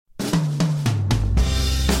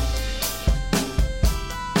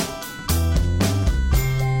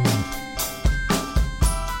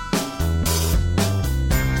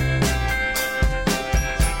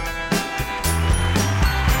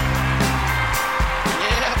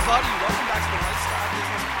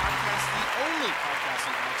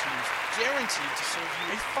guaranteed to serve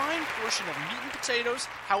you a fine portion of meat and potatoes,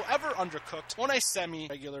 however undercooked, on a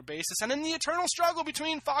semi-regular basis. And in the eternal struggle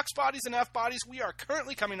between Fox bodies and F bodies, we are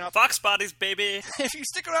currently coming up. Fox bodies, baby! If you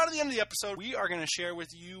stick around to the end of the episode, we are going to share with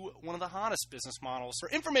you one of the hottest business models for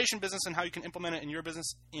information business and how you can implement it in your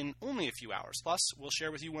business in only a few hours. Plus, we'll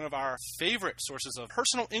share with you one of our favorite sources of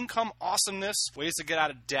personal income awesomeness, ways to get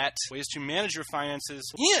out of debt, ways to manage your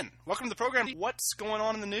finances. Ian, welcome to the program. What's going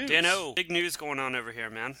on in the news? Dano, big news going on over here,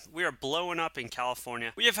 man. We are blowing up in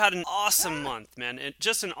California. We have had an awesome month, man.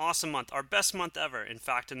 Just an awesome month. Our best month ever, in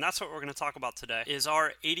fact. And that's what we're going to talk about today, is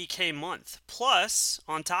our 80K month. Plus,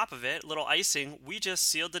 on top of it, little icing, we just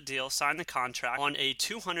sealed the deal, signed the contract on a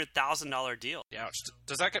 $200,000 deal. Yeah,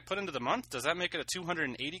 does that get put into the month? Does that make it a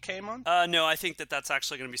 $280K month? No, I think that's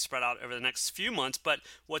actually going to be spread out over the next few months. But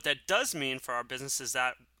what that does mean for our business is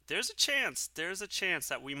that there's a chance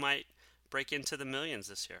that we might break into the millions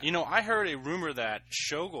this year. You know, I heard a rumor that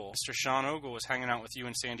Shogol, Mr. Sean Ogle, was hanging out with you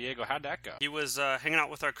in San Diego. How'd that go? He was hanging out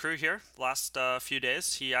with our crew here last few days.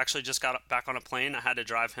 He actually just got back on a plane. I had to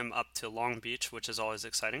drive him up to Long Beach, which is always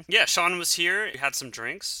exciting. Yeah, Sean was here. We had some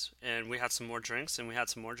drinks, and we had some more drinks, and we had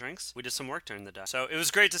some more drinks. We did some work during the day. So it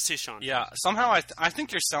was great to see Sean. Yeah, somehow I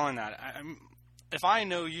think you're selling that. If I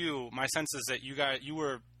know you, my sense is that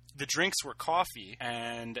the drinks were coffee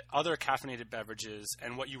and other caffeinated beverages,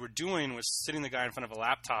 and what you were doing was sitting the guy in front of a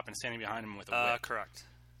laptop and standing behind him with a whip. Correct.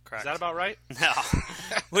 Is that about right? No.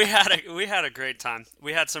 we had a great time.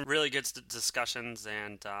 We had some really good discussions,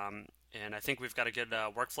 and I think we've got a good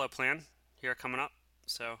workflow plan here coming up.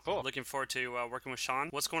 So cool. Looking forward to working with Sean.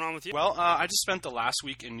 What's going on with you? Well, I just spent the last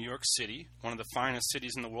week in New York City, one of the finest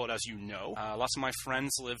cities in the world, as you know. Lots of my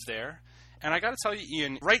friends live there. And I got to tell you,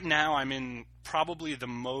 Ian, right now I'm in probably the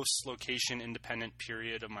most location-independent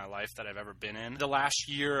period of my life that I've ever been in. The last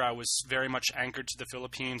year, I was very much anchored to the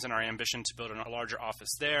Philippines and our ambition to build a larger office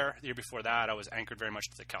there. The year before that, I was anchored very much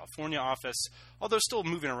to the California office, although still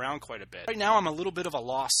moving around quite a bit. Right now, I'm a little bit of a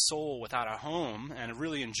lost soul without a home and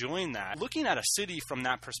really enjoying that. Looking at a city from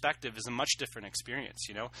that perspective is a much different experience,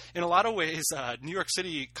 you know? In a lot of ways, New York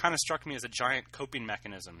City kind of struck me as a giant coping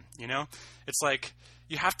mechanism, you know? It's like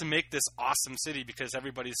you have to make this awesome city because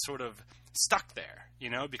everybody's sort of stuck there, you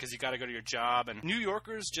know, because you got to go to your job. And New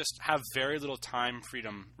Yorkers just have very little time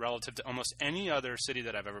freedom relative to almost any other city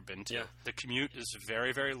that I've ever been to. Yeah. The commute is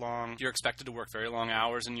very, very long. You're expected to work very long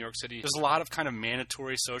hours in New York City. There's a lot of kind of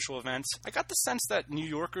mandatory social events. I got the sense that New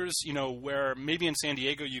Yorkers, you know, where maybe in San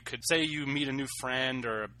Diego you could say you meet a new friend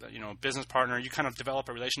or, you know, a business partner, you kind of develop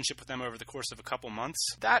a relationship with them over the course of a couple months.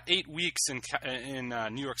 That 8 weeks in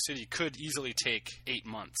New York City could easily take 8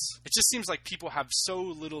 months. It just seems like people have so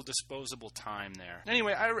little disposable time there.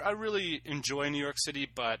 Anyway, I really enjoy New York City,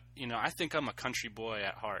 but, you know, I think I'm a country boy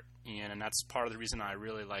at heart, Ian, and that's part of the reason I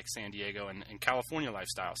really like San Diego and California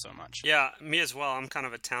lifestyle so much. Yeah, me as well. I'm kind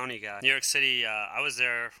of a townie guy. New York City, I was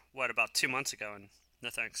there, about 2 months ago, and no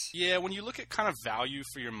thanks. Yeah, when you look at kind of value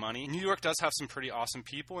for your money, New York does have some pretty awesome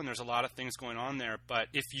people, and there's a lot of things going on there. But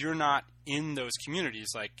if you're not in those communities,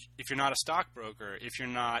 like if you're not a stockbroker, if you're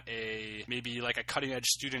not maybe like a cutting-edge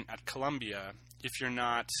student at Columbia, if you're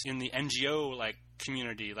not in the NGO like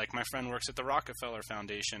community, like my friend works at the Rockefeller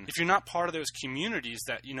Foundation, if you're not part of those communities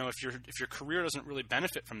that, you know, if your career doesn't really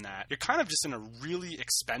benefit from that, you're kind of just in a really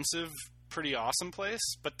expensive, pretty awesome place,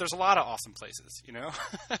 but there's a lot of awesome places, you know?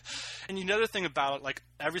 And another thing about, like,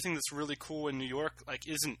 everything that's really cool in New York, like,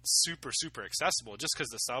 isn't super, super accessible. Just because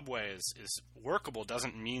the subway is workable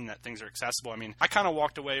doesn't mean that things are accessible. I mean, I kind of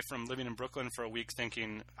walked away from living in Brooklyn for a week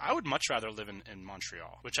thinking I would much rather live in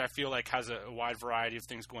Montreal, which I feel like has a wide variety of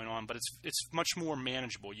things going on, but it's much more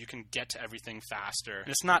manageable. You can get to everything faster, and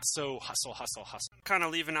it's not so hustle. Kind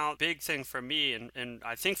of leaving out big thing for me, and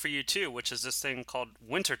I think for you too, which is this thing called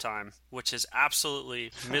wintertime, which is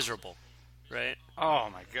absolutely miserable, right? Oh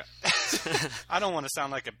my God. I don't want to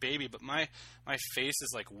sound like a baby, but my face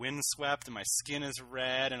is like windswept and my skin is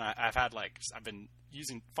red, and I've been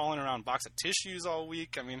falling around a box of tissues all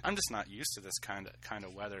week. I mean, I'm just not used to this kind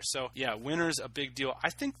of weather. So yeah, winter's a big deal. I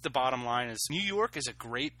think the bottom line is New York is a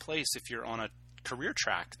great place if you're on a career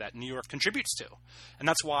track that New York contributes to. And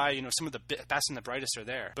that's why, you know, some of the best and the brightest are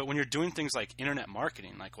there. But when you're doing things like internet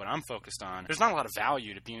marketing, like what I'm focused on, there's not a lot of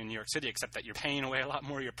value to being in New York City except that you're paying away a lot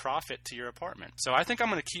more of your profit to your apartment. So I think I'm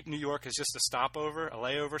going to keep New York as just a stopover, a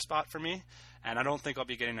layover spot for me. And I don't think I'll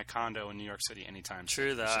be getting a condo in New York City anytime soon.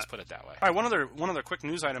 True that. Let's just put it that way. All right, one other quick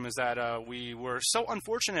news item is that we were so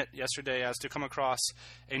unfortunate yesterday as to come across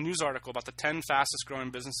a news article about the 10 fastest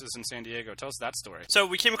growing businesses in San Diego. Tell us that story. So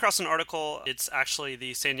we came across an article. It's actually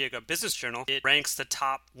the San Diego Business Journal. It ranks the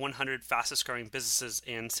top 100 fastest growing businesses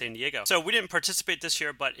in San Diego. So we didn't participate this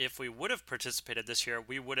year, but if we would have participated this year,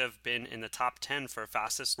 we would have been in the top 10 for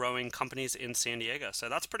fastest growing companies in San Diego. So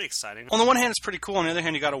that's pretty exciting. On the one hand, it's pretty cool. On the other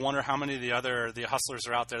hand, you got to wonder how many of the hustlers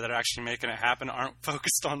are out there that are actually making it happen, aren't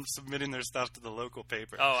focused on submitting their stuff to the local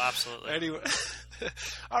paper. Oh, absolutely. Anyway,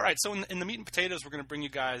 all right. So in the meat and potatoes, we're going to bring you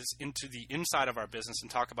guys into the inside of our business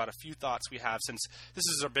and talk about a few thoughts we have since this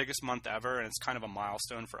is our biggest month ever, and it's kind of a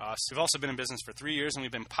milestone for us. We've also been in business for 3 years, and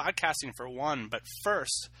we've been podcasting for 1. But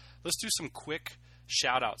first, let's do some quick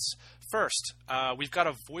shout-outs. First, we've got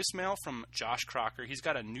a voicemail from Josh Crocker. He's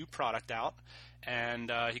got a new product out,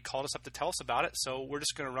 and he called us up to tell us about it, so we're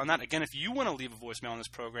just going to run that. Again, if you want to leave a voicemail on this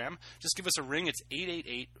program, just give us a ring. It's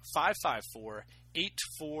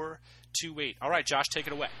 888-554-8428. All right, Josh, take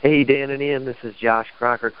it away. Hey, Dan and Ian, this is Josh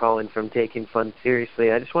Crocker calling from Taking Fun Seriously.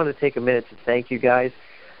 I just wanted to take a minute to thank you guys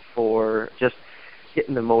for just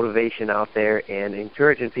getting the motivation out there and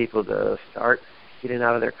encouraging people to start getting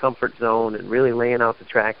out of their comfort zone and really laying out the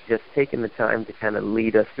tracks, just taking the time to kind of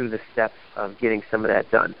lead us through the steps of getting some of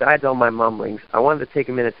that done. Besides all my mumblings, I wanted to take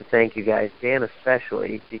a minute to thank you guys, Dan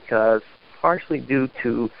especially, because partially due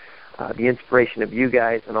to the inspiration of you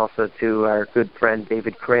guys and also to our good friend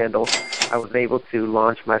David Crandall, I was able to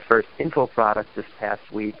launch my first info product this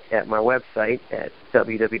past week at my website at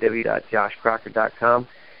www.joshcrocker.com.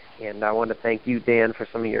 And I want to thank you, Dan, for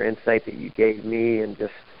some of your insight that you gave me and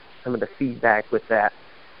just some of the feedback with that.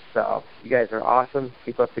 So you guys are awesome.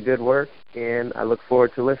 Keep up the good work, and I look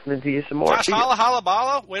forward to listening to you some more. Josh, holla,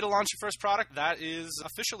 bala. Way to launch your first product. That is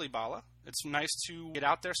officially bala. It's nice to get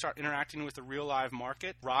out there, start interacting with the real live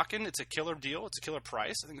market. Rockin', it's a killer deal. It's a killer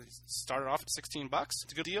price. I think it started off at $16.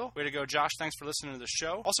 It's a good deal. Way to go, Josh. Thanks for listening to the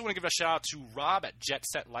show. Also want to give a shout out to Rob at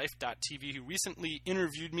JetSetLife.tv, who recently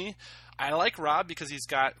interviewed me. I like Rob because he's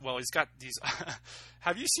got these.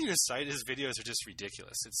 Have you seen his site? His videos are just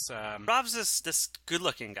ridiculous. It's Rob's this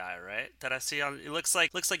good-looking guy, right? That I see on. It looks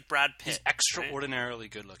like Brad Pitt. He's extraordinarily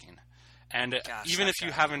good looking, and Gosh, even if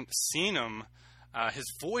you haven't seen him, his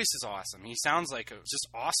voice is awesome. He sounds like just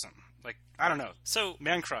awesome. Like, I don't know. So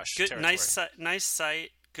man crush. Good, territory. nice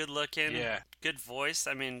site, good looking. Yeah. Good voice.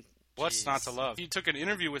 I mean, what's not to love? He took an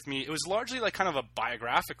interview with me. It was largely like kind of a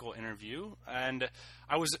biographical interview, and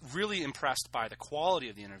I was really impressed by the quality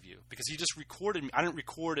of the interview because he just recorded me. I didn't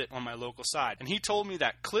record it on my local side. And he told me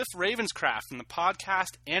that Cliff Ravenscraft from the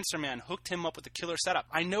podcast Answer Man hooked him up with a killer setup.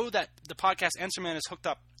 I know that the podcast Answer Man has hooked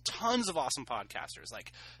up tons of awesome podcasters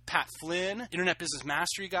like Pat Flynn, Internet Business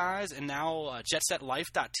Mastery guys, and now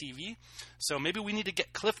JetSetLife.tv. So maybe we need to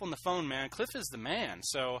get Cliff on the phone, man. Cliff is the man.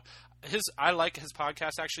 So I like his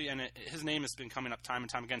podcast, actually, and his name has been coming up time and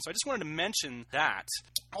time again. So I just wanted to mention that.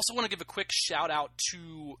 I also want to give a quick shout out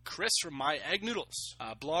to Chris from My Egg Noodles,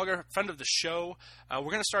 blogger, friend of the show. We're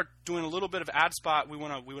going to start doing a little bit of ad spot. We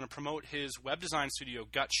want to promote his web design studio,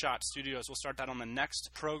 Gutshot Studios. We'll start that on the next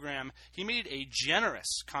program. He made a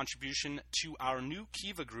generous contribution to our new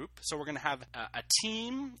Kiva group. So we're going to have a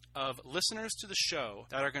team of listeners to the show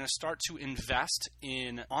that are going to start to invest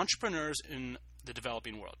in entrepreneurs in the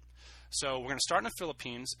developing world. So we're going to start in the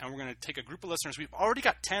Philippines, and we're going to take a group of listeners. We've already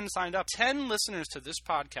got 10 signed up. 10 listeners to this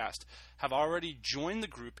podcast have already joined the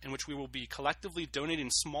group, in which we will be collectively donating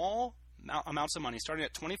small amounts of money, starting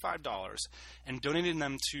at $25, and donating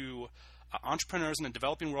them to entrepreneurs in the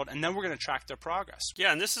developing world, and then we're going to track their progress.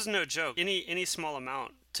 Yeah, and this is no joke. Any small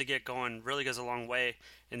amount to get going really goes a long way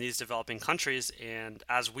in these developing countries, and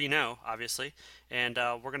as we know, obviously, and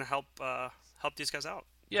we're going to help these guys out.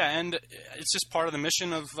 Yeah, and it's just part of the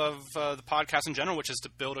mission of the podcast in general, which is to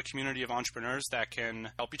build a community of entrepreneurs that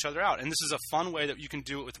can help each other out. And this is a fun way that you can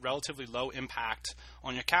do it with relatively low impact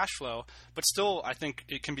on your cash flow, but still I think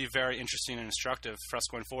it can be very interesting and instructive for us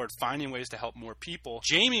going forward, finding ways to help more people.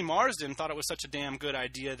 Jamie Marsden thought it was such a damn good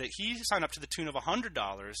idea that he signed up to the tune of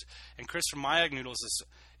 $100, and Chris from My Egg Noodles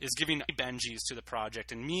is giving Benjis to the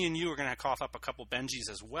project, and me and you are going to cough up a couple Benjis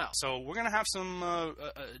as well. So we're going to have some a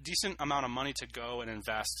decent amount of money to go and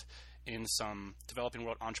invest in some developing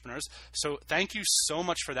world entrepreneurs. So thank you so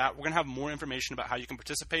much for that. We're going to have more information about how you can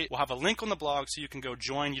participate. We'll have a link on the blog so you can go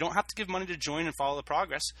join. You don't have to give money to join and follow the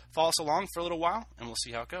progress. Follow us along for a little while, and we'll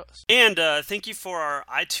see how it goes. And thank you for our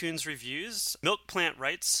iTunes reviews. Milk Plant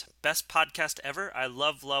writes, best podcast ever. I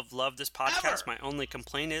love this podcast. My only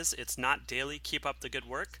complaint is it's not daily. Keep up the good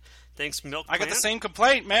work. Thanks, Milk I Plant. get the same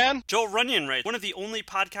complaint, man. Joel Runyon writes, one of the only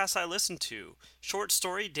podcasts I listen to. Short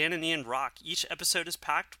story, Dan and Ian rock. Each episode is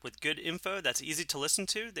packed with good info that's easy to listen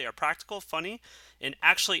to. They are practical, funny, and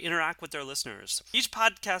actually interact with their listeners. Each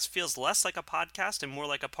podcast feels less like a podcast and more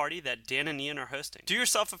like a party that Dan and Ian are hosting. Do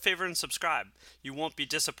yourself a favor and subscribe. You won't be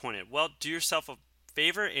disappointed. Well, do yourself a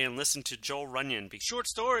favor and listen to Joel Runyon. Short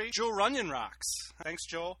story, Joel Runyon rocks. Thanks,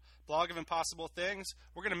 Joel. Blog of Impossible Things.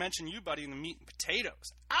 We're going to mention you, buddy, in the meat and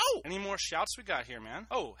potatoes. Ow! Any more shouts we got here, man?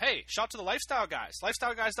 Oh, hey, shout to the Lifestyle Guys.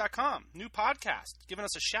 LifestyleGuys.com. New podcast. Giving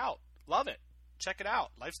us a shout. Love it. Check it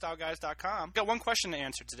out. LifestyleGuys.com. Got one question to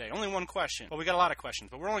answer today. Only one question. Well, we got a lot of questions,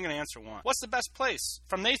 but we're only going to answer one. What's the best place?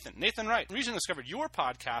 From Nathan. Nathan Wright. I recently discovered your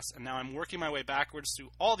podcast, and now I'm working my way backwards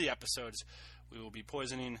through all the episodes. We will be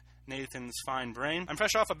poisoning Nathan's fine brain. I'm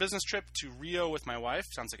fresh off a business trip to Rio with my wife.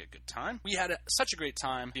 Sounds like a good time. We had such a great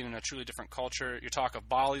time being in a truly different culture. Your talk of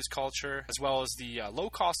Bali's culture, as well as the low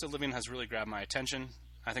cost of living, has really grabbed my attention.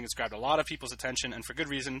 I think it's grabbed a lot of people's attention, and for good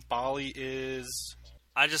reason. Bali is...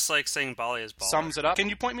 I just like saying Bali is baller. Sums it up. Can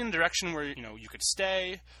you point me in a direction where you could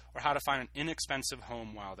stay, or how to find an inexpensive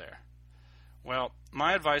home while there? Well,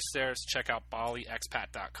 my advice there is to check out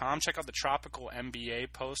BaliExpat.com. Check out the Tropical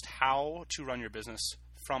MBA post, How to Run Your Business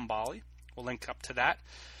from Bali. We'll link up to that.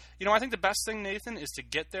 I think the best thing, Nathan, is to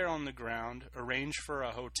get there on the ground, arrange for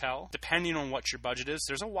a hotel, depending on what your budget is.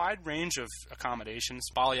 There's a wide range of accommodations.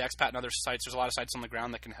 Bali Expat and other sites, there's a lot of sites on the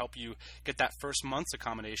ground that can help you get that first month's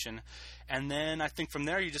accommodation. And then I think from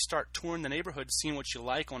there you just start touring the neighborhood, seeing what you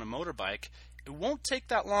like on a motorbike. It won't take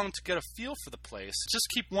that long to get a feel for the place. Just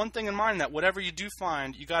keep one thing in mind, that whatever you do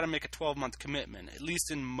find, you got to make a 12-month commitment, at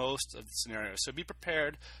least in most of the scenarios. So be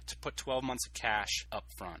prepared to put 12 months of cash up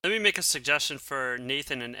front. Let me make a suggestion for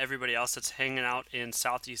Nathan and everybody else that's hanging out in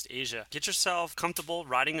Southeast Asia. Get yourself comfortable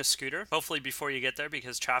riding a scooter, hopefully before you get there,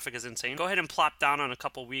 because traffic is insane. Go ahead and plop down on a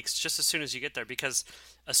couple weeks just as soon as you get there, because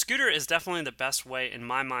a scooter is definitely the best way, in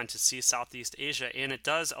my mind, to see Southeast Asia, and it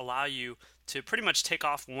does allow you to pretty much take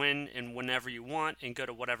off when and whenever you want and go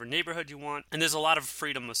to whatever neighborhood you want. And there's a lot of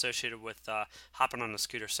freedom associated with hopping on a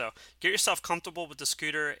scooter. So get yourself comfortable with the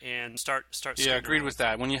scooter and start Yeah, agreed with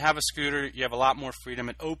that. When you have a scooter, you have a lot more freedom.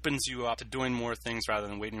 It opens you up to doing more things rather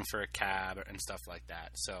than waiting for a cab and stuff like that.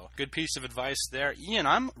 So good piece of advice there. Ian,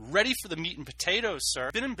 I'm ready for the meat and potatoes,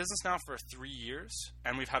 sir. Been in business now for 3 years,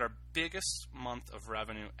 and we've had our biggest month of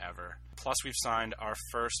revenue ever. Plus, we've signed our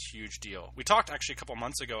first huge deal. We talked actually a couple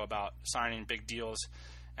months ago about signing big deals,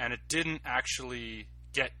 and it didn't actually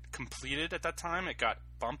get completed at that time. It got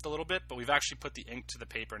bumped a little bit, but we've actually put the ink to the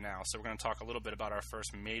paper now. So we're going to talk a little bit about our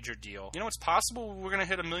first major deal. It's possible we're going to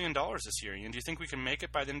hit $1 million this year. Ian, do you think we can make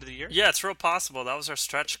it by the end of the year? Yeah, it's real possible. That was our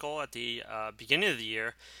stretch goal at the beginning of the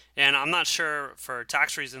year. And I'm not sure, for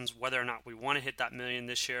tax reasons, whether or not we want to hit that $1 million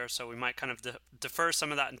this year. So we might kind of defer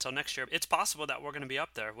some of that until next year. It's possible that we're going to be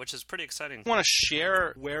up there, which is pretty exciting. I want to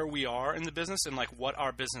share where we are in the business and what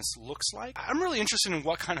our business looks like. I'm really interested in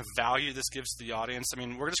what kind of value this gives to the audience. I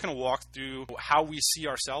mean, we're just going to walk through how we see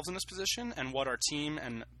ourselves in this position and what our team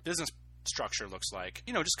and business structure looks like.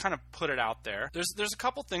 Just kind of put it out there. There's a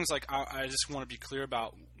couple things I just want to be clear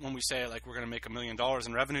about when we say we're going to make $1 million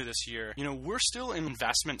in revenue this year. We're still in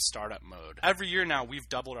investment startup mode. Every year now we've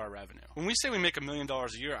doubled our revenue. When we say we make $1 million a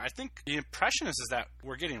year, I think the impression is that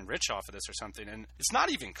we're getting rich off of this or something, and it's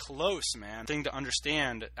not even close, man. Thing to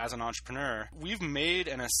understand as an entrepreneur, we've made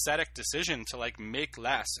an ascetic decision to make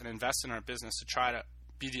less and invest in our business to try to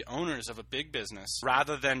be the owners of a big business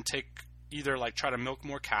rather than either try to milk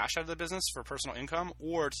more cash out of the business for personal income,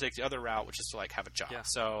 or to take the other route, which is to have a job. Yeah.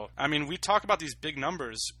 So, I mean, we talk about these big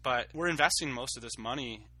numbers, but we're investing most of this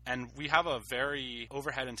money, and we have a very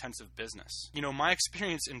overhead intensive business. My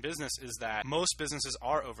experience in business is that most businesses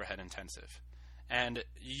are overhead intensive, and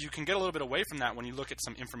you can get a little bit away from that when you look at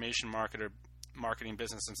some information marketing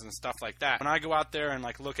businesses and stuff like that. When I go out there and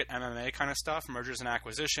look at MMA kind of stuff, mergers and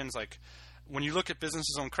acquisitions, when you look at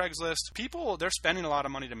businesses on Craigslist, people, they're spending a lot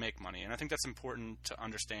of money to make money. And I think that's important to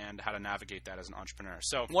understand how to navigate that as an entrepreneur.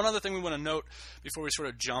 So one other thing we want to note before we sort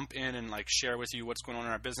of jump in and share with you what's going on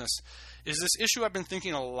in our business is this issue I've been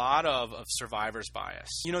thinking a lot of survivor's bias.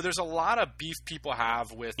 There's a lot of beef people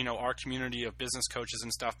have with, our community of business coaches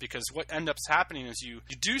and stuff, because what ends up happening is you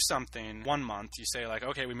do something one month, you say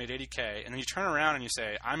okay, we made 80K, and then you turn around and you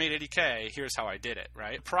say, I made 80K, here's how I did it,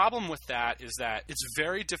 right? The problem with that is that it's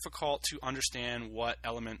very difficult to understand what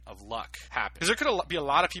element of luck happened. Because there could be a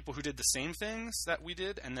lot of people who did the same things that we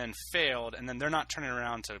did and then failed, and then they're not turning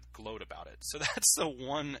around to gloat about it. So that's the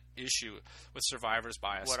one issue with survivor's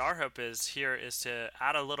bias. What our hope is here is to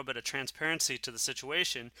add a little bit of transparency to the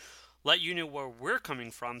situation. let you know where we're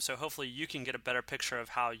coming from, so hopefully you can get a better picture of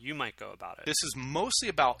how you might go about it. This is mostly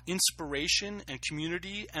about inspiration and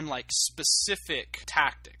community and like specific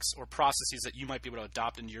tactics or processes that you might be able to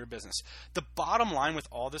adopt into your business. The bottom line with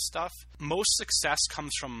all this stuff, most success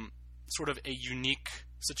comes from sort of a unique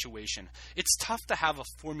situation. It's tough to have a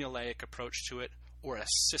formulaic approach to it or a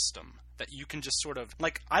system that you can just sort of,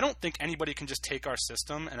 like, I don't think anybody can just take our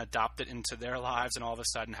system and adopt it into their lives and all of a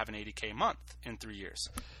sudden have an 80K month in 3 years.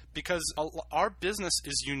 Because our business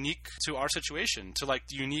is unique to our situation, to like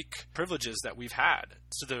the unique privileges that we've had,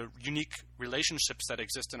 to the unique relationships that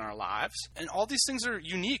exist in our lives. And all these things are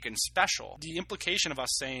unique and special. The implication of us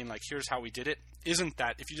saying, like, here's how we did it, isn't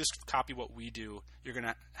that if you just copy what we do, you're going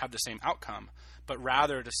to have the same outcome. But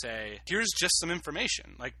rather to say, here's just some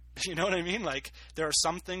information. Like, you know what I mean? Like, there are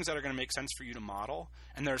some things that are going to make sense for you to model,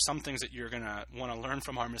 and there are some things that you're going to want to learn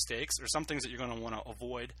from our mistakes, or some things that you're going to want to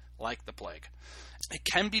avoid like the plague. It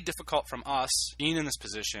can be difficult from us being in this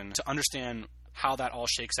position to understand how that all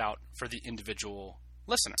shakes out for the individual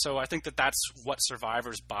listener. So I think that that's what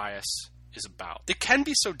survivor's bias is about. It can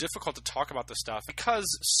be so difficult to talk about this stuff because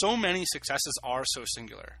so many successes are so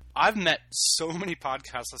singular. I've met so many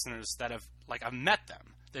podcast listeners that have, like, I've met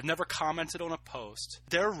them. They've never commented on a post.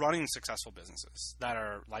 They're running successful businesses that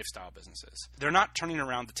are lifestyle businesses. They're not turning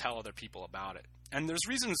around to tell other people about it. And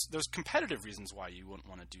there's competitive reasons why you wouldn't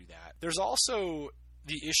want to do that. There's also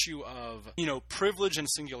the issue of, privilege and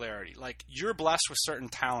singularity. Like, you're blessed with certain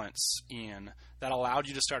talents, Ian, that allowed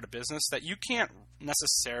you to start a business that you can't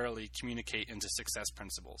necessarily communicate into success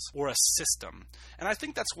principles or a system. And I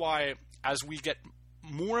think that's why, as we get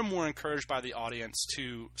more and more encouraged by the audience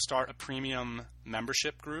to start a premium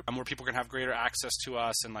membership group where people can have greater access to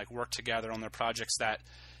us and like work together on their projects, that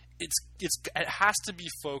it has to be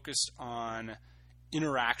focused on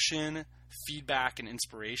interaction, feedback, and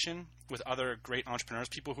inspiration with other great entrepreneurs,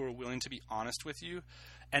 people who are willing to be honest with you,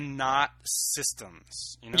 and not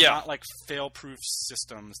systems, not like fail-proof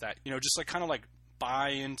systems that, just like kind of like buy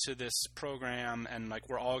into this program and like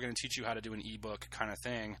we're all going to teach you how to do an ebook kind of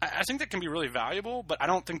thing. I think that can be really valuable, but I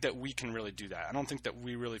don't think that we can really do that. I don't think that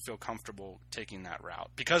we really feel comfortable taking that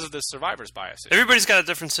route because of the survivor's bias issue. Everybody's got a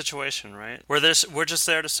different situation, right? We're just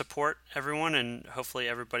there to support everyone, and hopefully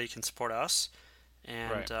everybody can support us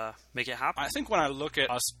and make it happen. I think when I look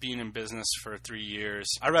at us being in business for 3 years,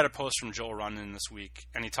 I read a post from Joel Runyon this week,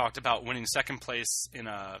 and he talked about winning second place in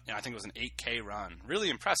I think it was an 8K run.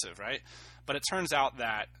 Really impressive, right? But it turns out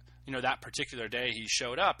that, that particular day he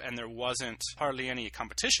showed up and there wasn't hardly any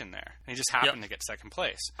competition there. And he just happened to get second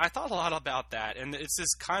place. I thought a lot about that, and it's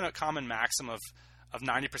this kind of common maxim of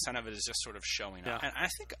 90% of it is just sort of showing up. And I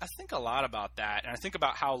think a lot about that, and I think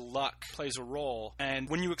about how luck plays a role. And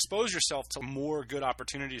when you expose yourself to more good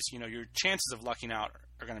opportunities, your chances of lucking out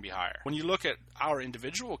are going to be higher. When you look at our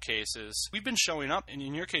individual cases, we've been showing up, and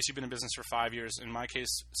in your case, you've been in business for 5 years. In my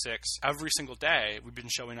case, 6. Every single day, we've been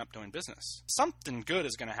showing up doing business. Something good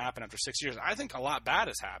is going to happen after 6 years. I think a lot bad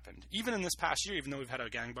has happened. Even in this past year, even though we've had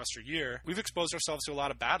a gangbuster year, we've exposed ourselves to a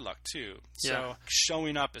lot of bad luck too. So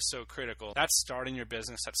showing up is so critical. That's starting your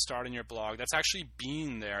business. That's starting your blog. That's actually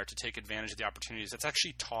being there to take advantage of the opportunities. That's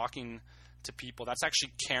actually talking to people. That's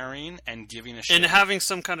actually caring and giving a shit. And having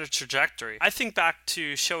some kind of trajectory. I think back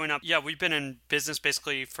to showing up. Yeah, we've been in business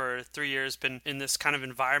basically for 3 years, been in this kind of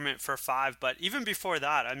environment for 5. But even before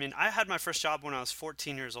that, I had my first job when I was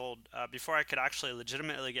 14 years old, before I could actually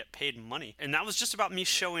legitimately get paid money. And that was just about me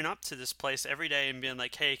showing up to this place every day and being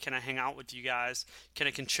like, hey, can I hang out with you guys? Can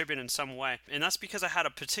I contribute in some way? And that's because I had a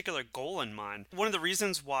particular goal in mind. One of the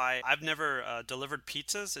reasons why I've never delivered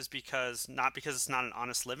pizzas is not because it's not an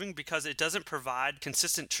honest living, because it doesn't provide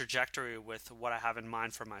consistent trajectory with what I have in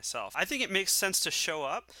mind for myself. I think it makes sense to show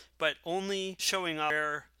up, but only showing up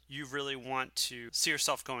where you really want to see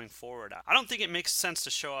yourself going forward. I don't think it makes sense to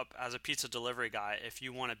show up as a pizza delivery guy if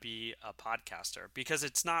you want to be a podcaster, because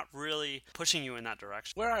it's not really pushing you in that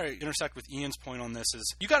direction. Where I intersect with Ian's point on this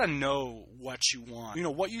is you got to know what you want.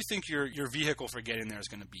 What you think your vehicle for getting there is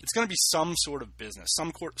going to be. It's going to be some sort of business,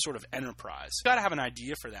 some sort of enterprise. You got to have an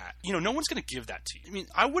idea for that. No one's going to give that to you.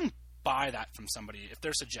 I wouldn't buy that from somebody if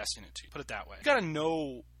they're suggesting it to you. Put it that way. You got to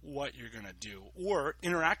know what you're going to do, or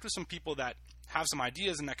interact with some people that have some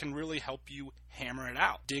ideas and that can really help you hammer it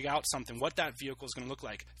out. Dig out something, what that vehicle is going to look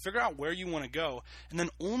like. Figure out where you want to go, and then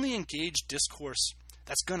only engage discourse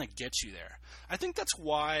that's going to get you there. I think that's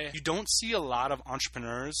why you don't see a lot of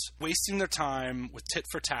entrepreneurs wasting their time with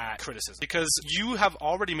tit-for-tat criticism, because you have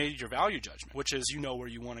already made your value judgment, which is where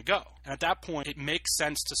you want to go. And at that point, it makes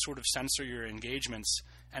sense to sort of censor your engagements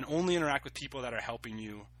and only interact with people that are helping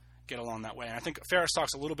you get along that way. And I think Ferriss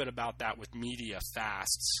talks a little bit about that with media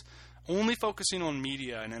fasts, only focusing on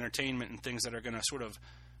media and entertainment and things that are going to sort of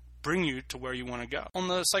bring you to where you want to go. On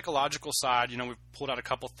the psychological side, we've pulled out a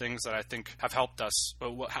couple things that I think have helped us.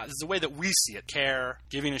 But is the way that we see it: care,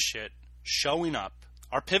 giving a shit, showing up.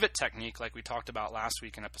 Our pivot technique, like we talked about last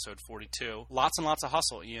week in episode 42, lots and lots of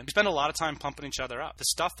hustle, Ian. We spend a lot of time pumping each other up. The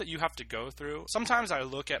stuff that you have to go through, sometimes I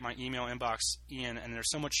look at my email inbox, Ian, and there's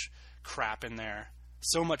so much crap in there,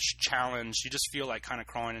 so much challenge, you just feel like kind of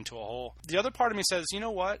crawling into a hole. The other part of me says, you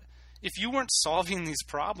know what? If you weren't solving these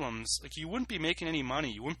problems, you wouldn't be making any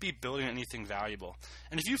money. You wouldn't be building anything valuable.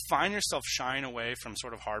 And if you find yourself shying away from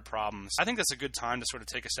sort of hard problems, I think that's a good time to sort of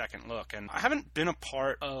take a second look. And I haven't been a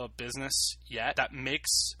part of a business yet that makes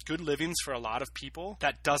good livings for a lot of people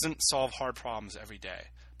that doesn't solve hard problems every day.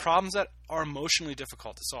 Problems that are emotionally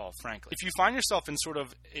difficult to solve, frankly. If you find yourself in sort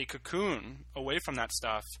of a cocoon away from that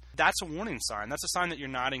stuff, that's a warning sign. That's a sign that you're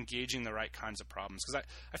not engaging the right kinds of problems. Because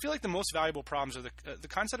I feel like the most valuable problems are the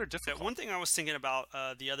kinds that are difficult. Yeah, one thing I was thinking about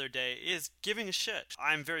the other day is giving a shit.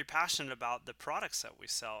 I'm very passionate about the products that we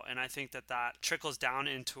sell, and I think that trickles down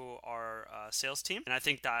into our sales team. And I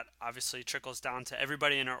think that obviously trickles down to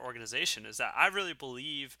everybody in our organization, is that I really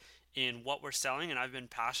believe in what we're selling, and I've been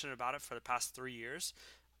passionate about it for the past 3 years.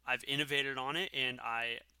 I've innovated on it, and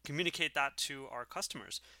I communicate that to our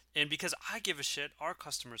customers. And because I give a shit, our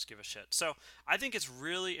customers give a shit. So I think it's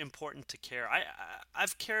really important to care.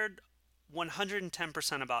 I've cared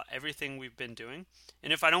 110% about everything we've been doing.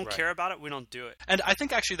 And if I don't care about it, we don't do it. And I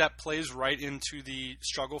think actually that plays right into the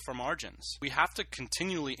struggle for margins. We have to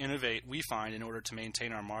continually innovate, we find, in order to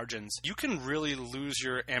maintain our margins. You can really lose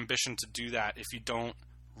your ambition to do that if you don't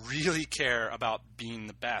really care about being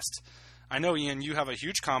the best. I know, Ian, you have a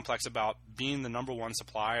huge complex about being the number one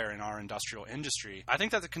supplier in our industrial industry. I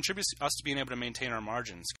think that contributes to us to being able to maintain our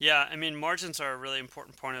margins. Yeah, I mean, margins are a really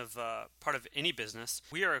important part of any business.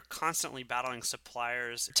 We are constantly battling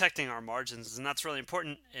suppliers, protecting our margins, and that's really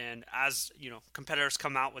important. And as competitors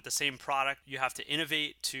come out with the same product, you have to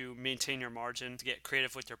innovate to maintain your margin, to get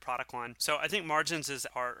creative with your product line. So I think margins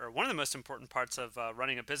are one of the most important parts of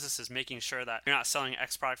running a business, is making sure that you're not selling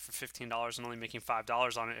X product for $15 and only making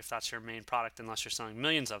 $5 on it if that's your main product, unless you're selling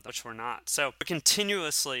millions of them, which we're not. So we're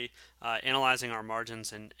continuously analyzing our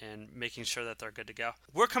margins and making sure that they're good to go.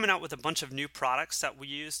 We're coming out with a bunch of new products that we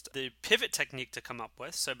used the pivot technique to come up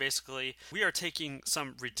with. So basically, we are taking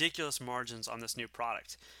some ridiculous margins on this new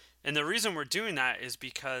product. And the reason we're doing that is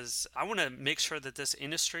because I want to make sure that this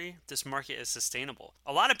industry, this market, is sustainable.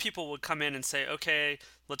 A lot of people would come in and say, okay,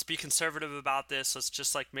 let's be conservative about this. Let's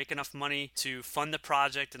just make enough money to fund the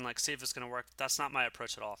project and see if it's going to work. That's not my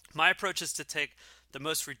approach at all. My approach is to take the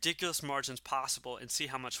most ridiculous margins possible and see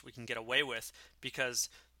how much we can get away with, because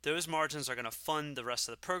those margins are going to fund the rest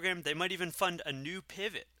of the program. They might even fund a new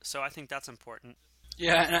pivot. So I think that's important.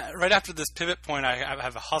 Yeah, and right after this pivot point, I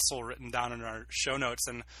have a hustle written down in our show notes,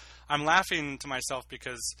 and I'm laughing to myself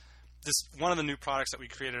because this one of the new products that we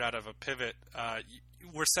created out of a pivot.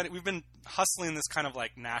 We've been hustling this kind of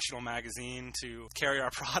national magazine to carry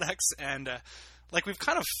our products, and we've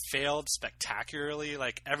kind of failed spectacularly.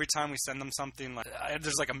 Every time we send them something,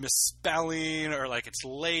 there's a misspelling, or it's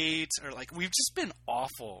late, or we've just been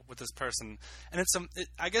awful with this person. And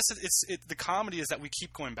I guess the comedy is that we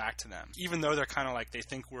keep going back to them, even though they're kind of they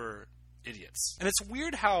think we're idiots. And it's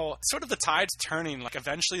weird how sort of the tide's turning.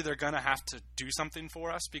 Eventually they're going to have to do something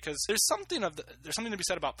for us, because there's something to be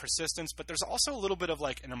said about persistence, but there's also a little bit of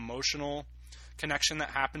an emotional connection that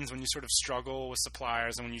happens when you sort of struggle with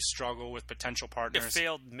suppliers and when you struggle with potential partners. It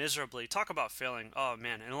failed miserably. Talk about failing. Oh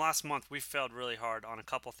man, in the last month we failed really hard on a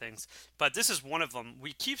couple things, but this is one of them.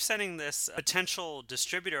 We keep sending this potential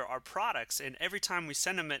distributor our products, and every time we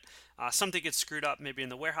send them it, something gets screwed up, maybe in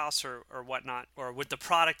the warehouse or whatnot, or with the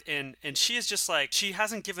product, and she is just she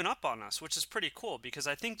hasn't given up on us, which is pretty cool, because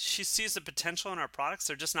I think she sees the potential in our products.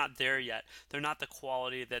 They're just not there yet. They're not the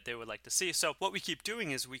quality that they would like to see. So what we keep doing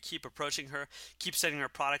is we keep approaching her, keep sending her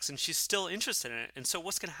products, and she's still interested in it. And so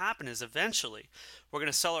what's going to happen is eventually we're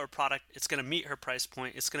going to sell her a product. It's going to meet her price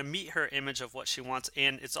point. It's going to meet her image of what she wants,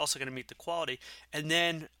 and it's also going to meet the quality. And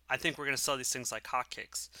then I think we're going to sell these things like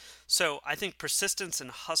hotcakes. So I think persistence and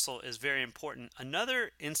hustle is very important.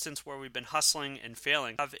 Another instance where we've been hustling and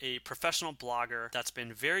failing, I have a professional blogger that's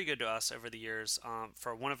been very good to us over the years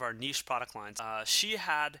for one of our niche product lines. She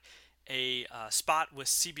had a spot with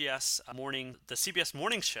CBS the CBS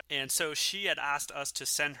Morning Show, and so she had asked us to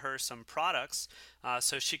send her some products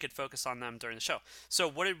so she could focus on them during the show. So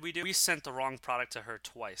what did we do? We sent the wrong product to her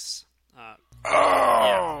twice.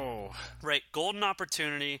 Yeah. Right, golden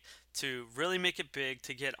opportunity to really make it big,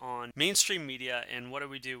 to get on mainstream media, and what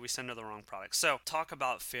do? We send her the wrong product. So talk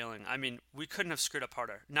about failing. I mean, we couldn't have screwed up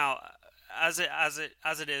harder. Now, as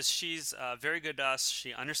it is, she's very good to us.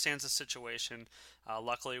 She understands the situation.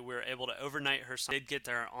 Luckily, we were able to overnight her son. Did get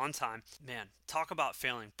there on time. Man, talk about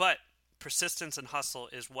failing. But persistence and hustle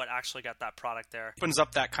is what actually got that product there. Opens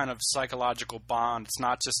up that kind of psychological bond. It's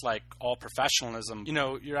not just like all professionalism.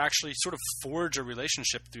 You're actually sort of forge a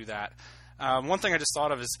relationship through that. One thing I just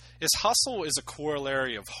thought of is hustle is a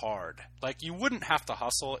corollary of hard. Like, you wouldn't have to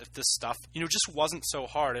hustle if this stuff, just wasn't so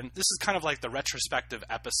hard. And this is kind of like the retrospective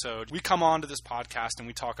episode. We come on to this podcast and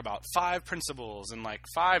we talk about 5 principles and like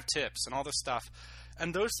 5 tips and all this stuff.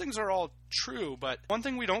 And those things are all true, but one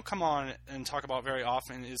thing we don't come on and talk about very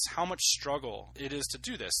often is how much struggle it is to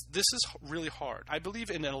do this. This is really hard. I believe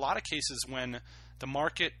in a lot of cases when the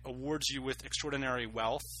market awards you with extraordinary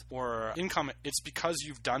wealth or income, it's because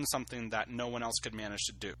you've done something that no one else could manage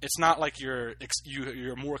to do. It's not like you're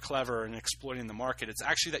more clever in exploiting the market. It's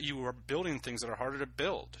actually that you are building things that are harder to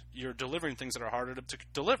build. You're delivering things that are harder to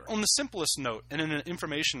deliver. On the simplest note, and in an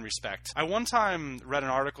information respect, I one time read an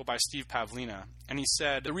article by Steve Pavlina, and he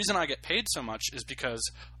said, the reason I get paid so much is because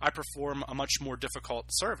I perform a much more difficult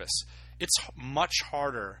service. It's much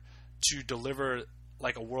harder to deliver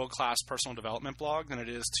like a world-class personal development blog than it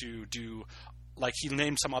is to do, like, he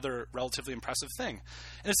named some other relatively impressive thing.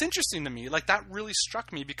 And it's interesting to me, like, that really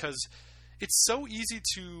struck me because it's so easy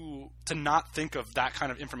to not think of that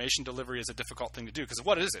kind of information delivery as a difficult thing to do, because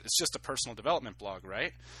what is it? It's just a personal development blog,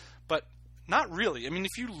 right? But not really. I mean,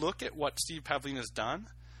 if you look at what Steve Pavlina's done,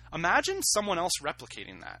 imagine someone else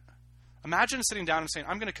replicating that. Imagine sitting down and saying,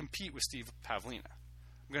 I'm going to compete with Steve Pavlina.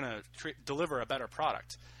 I'm going to deliver a better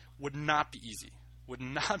product. Would not be easy. Would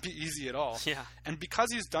not be easy at all. Yeah. And because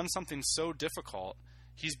he's done something so difficult,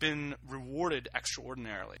 he's been rewarded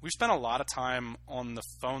extraordinarily. We've spent a lot of time on the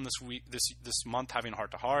phone this month having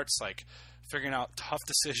heart-to-hearts, like figuring out tough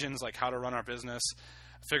decisions like how to run our business,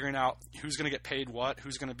 figuring out who's going to get paid what,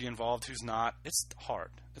 who's going to be involved, who's not. It's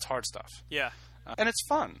hard. It's hard stuff. Yeah. And it's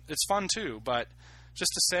fun. It's fun too. But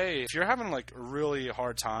just to say, if you're having like a really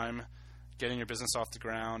hard time getting your business off the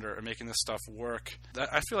ground or making this stuff work,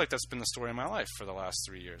 I feel like that's been the story of my life for the last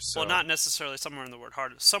 3 years. So. Well, not necessarily somewhere in the word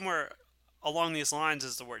hard. Somewhere along these lines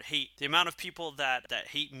is the word hate. The amount of people that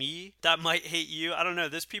hate me, that might hate you, I don't know.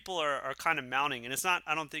 Those people are kind of mounting. And it's not,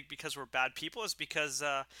 I don't think because we're bad people. It's because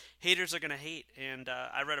haters are going to hate. And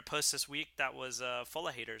I read a post this week that was full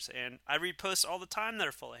of haters. And I read posts all the time that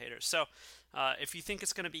are full of haters. So if you think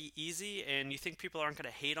it's going to be easy and you think people aren't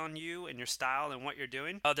going to hate on you and your style and what you're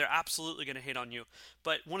doing, they're absolutely going to hate on you.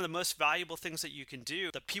 But one of the most valuable things that you can do,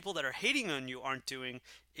 the people that are hating on you aren't doing,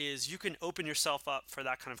 is you can open yourself up for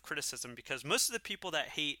that kind of criticism, because most of the people that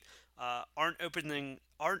hate aren't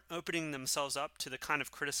opening themselves up to the kind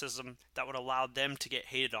of criticism that would allow them to get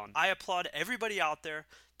hated on. I applaud everybody out there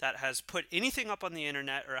that has put anything up on the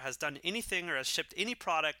internet or has done anything or has shipped any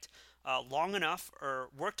product long enough or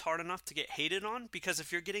worked hard enough to get hated on, because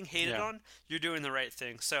if you're getting hated on, you're doing the right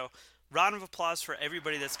thing. So round of applause for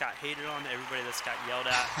everybody that's got hated on, everybody that's got yelled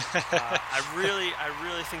at. I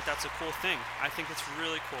really think that's a cool thing. I think it's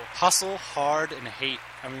really cool. Hustle, hard, and hate.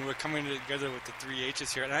 I mean, we're coming together with the 3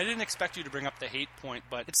 H's here. And I didn't expect you to bring up the hate point,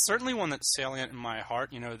 but it's certainly one that's salient in my heart.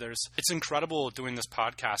 It's incredible doing this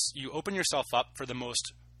podcast. You open yourself up for the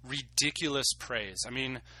most ridiculous praise. I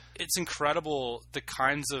mean, it's incredible the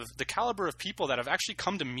caliber of people that have actually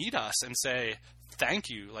come to meet us and say thank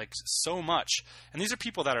you, like, so much. And these are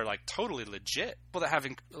people that are like totally legit, people that have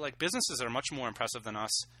like businesses that are much more impressive than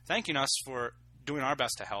us, thanking us for doing our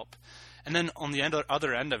best to help. And then on the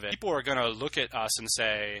other end of it, people are going to look at us and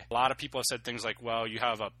say, a lot of people have said things like, well, you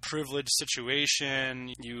have a privileged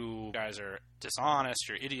situation, you guys are dishonest,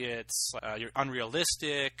 you're idiots, you're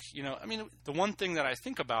unrealistic. I mean, the one thing that I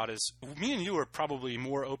think about is me and you are probably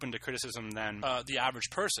more open to criticism than the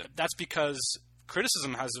average person. That's because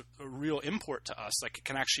criticism has a real import to us, like it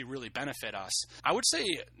can actually really benefit us. I would say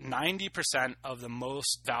 90% of the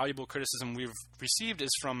most valuable criticism we've received is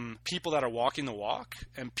from people that are walking the walk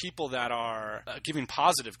and people that are giving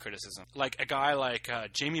positive criticism. Like a guy like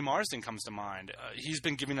Jamie Marsden comes to mind. He's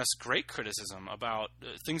been giving us great criticism about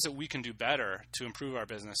things that we can do better to improve our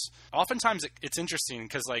business. Oftentimes it's interesting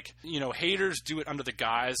because haters do it under the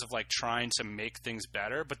guise of like trying to make things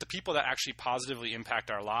better, but the people that actually positively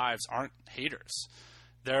impact our lives aren't haters.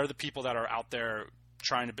 They're the people that are out there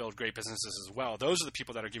trying to build great businesses as well. Those are the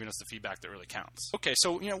people that are giving us the feedback that really counts. Okay,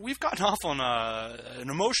 so we've gotten off on an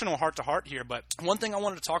emotional heart-to-heart here, but one thing I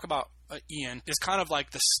wanted to talk about, Ian, is kind of like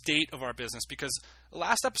the state of our business, because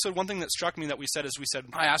last episode, one thing that struck me that we said,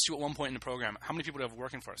 I asked you at one point in the program, how many people do we have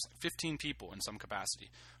working for us? Like 15 people in some capacity.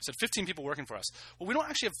 I said 15 people working for us. Well, we don't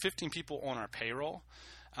actually have 15 people on our payroll.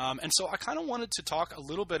 And so I kind of wanted to talk a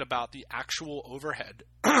little bit about the actual overhead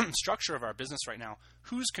structure of our business right now.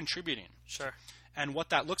 Who's contributing? Sure. And what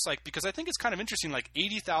that looks like, because I think it's kind of interesting, like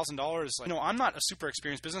 $80,000. I'm not a super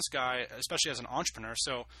experienced business guy, especially as an entrepreneur.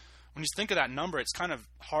 So when you think of that number, it's kind of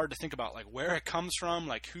hard to think about like where it comes from,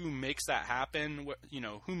 like who makes that happen,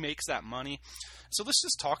 who makes that money. So let's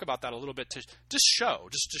just talk about that a little bit to just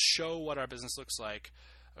show what our business looks like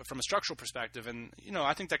from a structural perspective. And,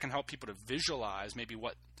 I think that can help people to visualize maybe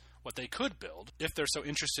what they could build if they're so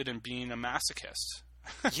interested in being a masochist.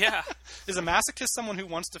 Yeah. Is a masochist someone who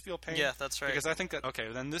wants to feel pain? Yeah, that's right. Because I think that,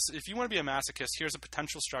 if you want to be a masochist, here's a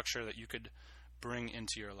potential structure that you could bring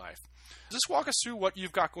into your life. Just walk us through what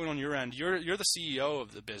you've got going on your end. You're the CEO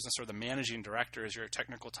of the business, or the managing director is your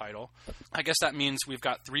technical title. I guess that means we've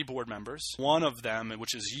got 3 board members. One of them,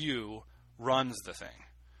 which is you, runs the thing.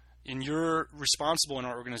 And you're responsible in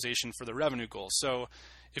our organization for the revenue goals. So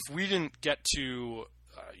if we didn't get to,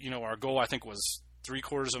 our goal, I think, was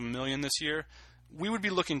 $750,000 this year, we would be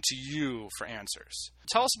looking to you for answers.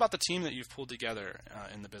 Tell us about the team that you've pulled together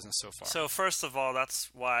in the business so far. So first of all, that's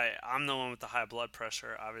why I'm the one with the high blood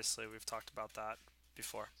pressure. Obviously, we've talked about that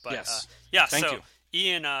before. But, yes. Thank you.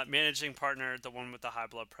 Ian, managing partner, the one with the high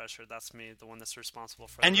blood pressure, that's me, the one that's responsible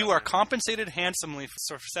for And you are compensated handsomely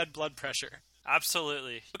for said blood pressure.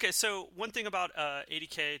 Absolutely. Okay, so one thing about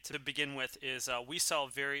 80K to begin with is we sell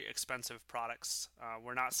very expensive products.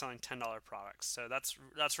 We're not selling $10 products. So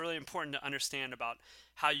that's really important to understand about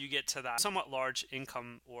how you get to that somewhat large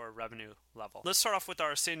income or revenue level. Let's start off with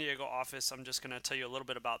our San Diego office. I'm just going to tell you a little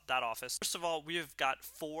bit about that office. First of all, we've got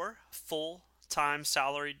 4 full-time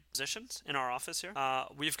salaried positions in our office here.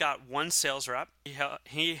 We've got 1 sales rep.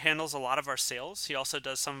 He handles a lot of our sales. He also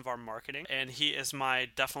does some of our marketing, and he is my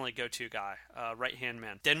definitely go-to guy, right-hand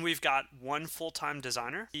man. Then we've got 1 full-time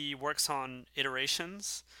designer. He works on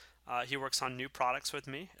iterations. He works on new products with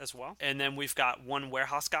me as well. And then we've got 1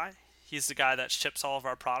 warehouse guy. He's the guy that ships all of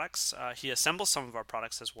our products. He assembles some of our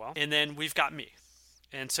products as well. And then we've got me.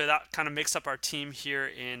 And so that kind of makes up our team here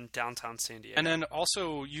in downtown San Diego. And then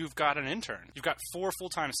also you've got an intern. You've got 4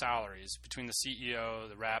 full-time salaries between the CEO,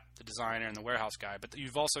 the rep, the designer, and the warehouse guy. But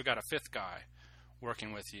you've also got a 5th guy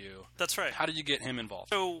working with you. That's right. How did you get him involved?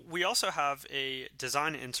 So we also have a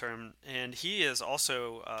design intern, and he is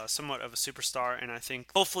also somewhat of a superstar, and I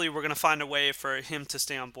think hopefully we're going to find a way for him to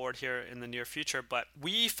stay on board here in the near future. But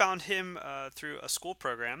we found him through a school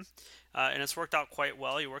program, and it's worked out quite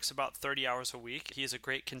well. He works about 30 hours a week. He's a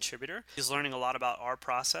great contributor. He's learning a lot about our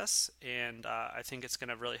process, and I think it's going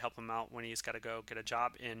to really help him out when he's got to go get a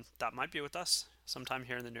job, and that might be with us sometime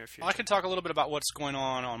here in the near future. I could talk a little bit about what's going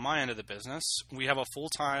on my end of the business. We have a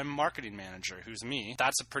full-time marketing manager who's me.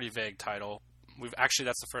 That's a pretty vague title. That's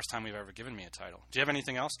the first time we've ever given me a title. Do you have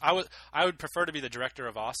anything else? I would prefer to be the director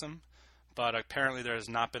of awesome, but apparently there has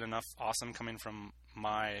not been enough awesome coming from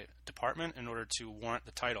my department in order to warrant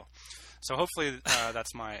the title. So hopefully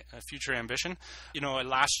that's my future ambition.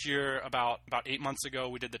 Last year, about 8 months ago,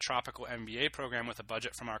 we did the Tropical MBA program with a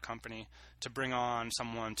budget from our company to bring on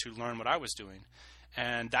someone to learn what I was doing.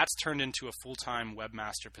 And that's turned into a full-time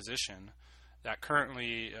webmaster position that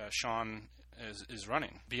currently Sean is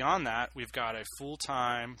running. Beyond that, we've got a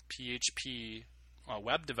full-time PHP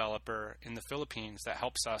web developer in the Philippines that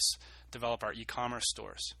helps us develop our e-commerce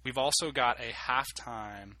stores. We've also got a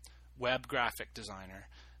half-time web graphic designer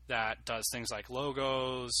that does things like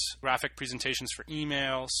logos, graphic presentations for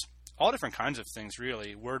emails, all different kinds of things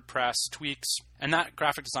really, WordPress, tweaks. And that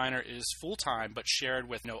graphic designer is full-time but shared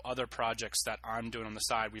with other projects that I'm doing on the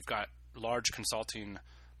side. We've got large consulting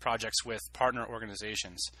projects with partner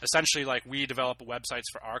organizations. Essentially, we develop websites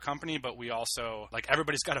for our company, but we also,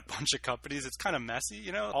 everybody's got a bunch of companies. It's kind of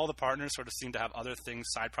messy, All the partners sort of seem to have other things,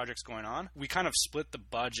 side projects going on. We kind of split the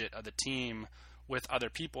budget of the team with other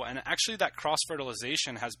people, and actually that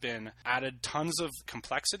cross-fertilization has been added tons of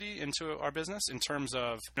complexity into our business in terms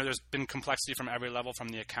of, there's been complexity from every level, from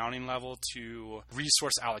the accounting level to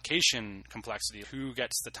resource allocation complexity, who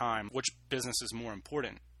gets the time, which business is more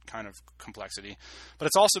important kind of complexity. But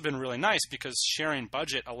it's also been really nice because sharing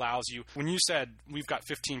budget allows you, when you said we've got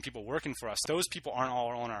 15 people working for us, those people aren't all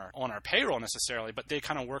on our payroll necessarily, but they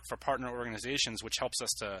kind of work for partner organizations, which helps us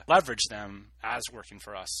to leverage them as working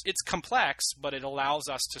for us. It's complex, but it allows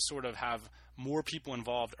us to sort of have more people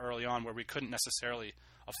involved early on where we couldn't necessarily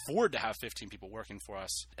afford to have 15 people working for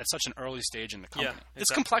us at such an early stage in the company. Yeah, exactly.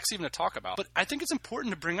 It's complex even to talk about, but I think it's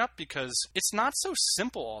important to bring up because it's not so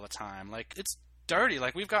simple all the time. dirty.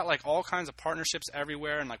 Like, we've got like all kinds of partnerships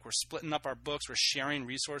everywhere, and like we're splitting up our books, we're sharing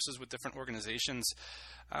resources with different organizations.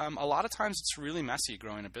 A lot of times it's really messy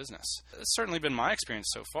growing a business. It's certainly been my experience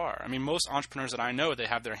so far. I mean, most entrepreneurs that I know, they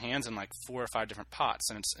have their hands in like 4 or 5 different pots,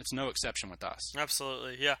 and it's no exception with us.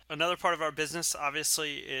 Absolutely, yeah. Another part of our business,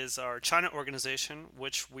 obviously, is our China organization,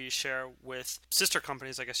 which we share with sister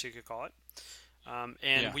companies, I guess you could call it.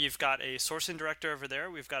 We've got a sourcing director over there.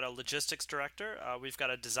 We've got a logistics director. We've got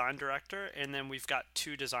a design director. And then we've got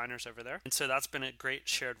 2 designers over there. And so that's been a great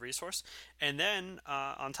shared resource. And then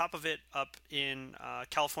on top of it, up in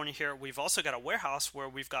California here, we've also got a warehouse where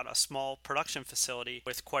we've got a small production facility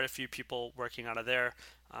with quite a few people working out of there.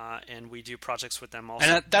 And we do projects with them also.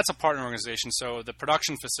 And that's a partner organization. So the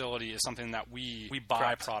production facility is something that we buy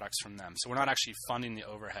Correct. products from them. So we're not actually funding the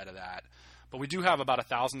overhead of that. But we do have about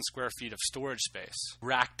 1,000 square feet of storage space,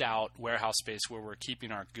 racked out warehouse space where we're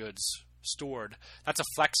keeping our goods stored. That's a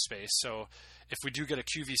flex space. So if we do get a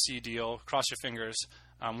QVC deal, cross your fingers,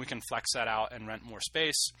 we can flex that out and rent more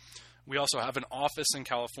space. We also have an office in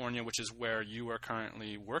California, which is where you are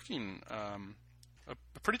currently working, a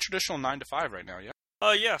pretty traditional 9 to 5 right now,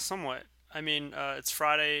 yeah? Yeah, somewhat. I mean, it's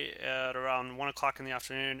Friday at around 1 o'clock in the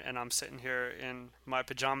afternoon, and I'm sitting here in my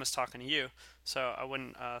pajamas talking to you. So I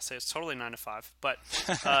wouldn't say it's totally 9 to 5. But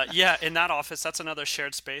yeah, in that office, that's another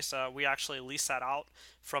shared space. We actually lease that out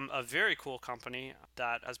from a very cool company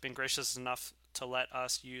that has been gracious enough to let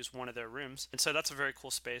us use one of their rooms. And so that's a very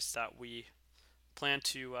cool space that we plan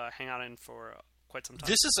to hang out in for quite some time.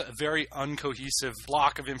 This is a very uncohesive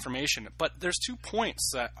block of information, but there's 2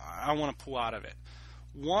 points that I want to pull out of it.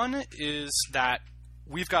 One is that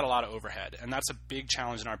we've got a lot of overhead, and that's a big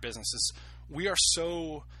challenge in our business. Is we are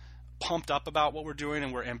so pumped up about what we're doing,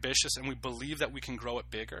 and we're ambitious, and we believe that we can grow it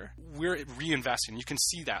bigger. We're reinvesting. You can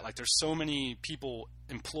see that. Like, there's so many people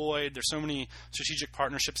employed. There's so many strategic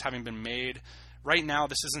partnerships having been made. Right now,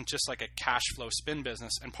 this isn't just like a cash flow spin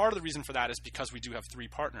business, and part of the reason for that is because we do have 3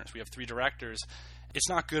 partners. We have 3 directors. It's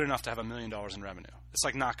not good enough to have $1 million in revenue. It's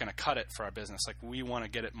like not going to cut it for our business. Like, we want to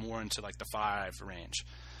get it more into like the 5 range.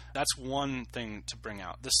 That's one thing to bring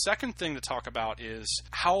out. The second thing to talk about is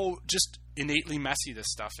how just innately messy this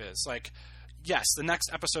stuff is. Like, yes, the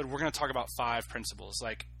next episode we're going to talk about 5 principles.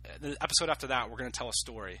 Like, the episode after that, we're going to tell a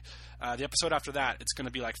story. The episode after that, it's going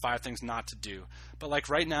to be like 5 things not to do. But like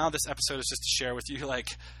right now, this episode is just to share with you like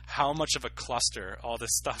how much of a cluster all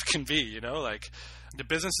this stuff can be. You know, like the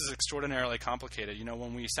business is extraordinarily complicated. You know,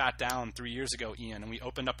 when we sat down 3 years ago, Ian, and we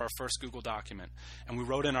opened up our first Google document and we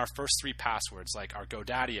wrote in our first 3 passwords, like our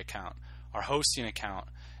GoDaddy account, our hosting account,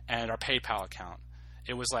 and our PayPal account.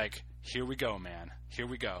 It was like, here we go, man. Here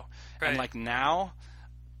we go. Right. And like now,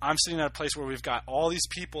 I'm sitting at a place where we've got all these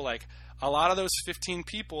people. Like a lot of those 15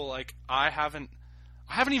 people, like I haven't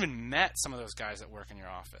even met some of those guys that work in your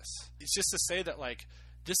office. It's just to say that like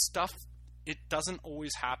this stuff, it doesn't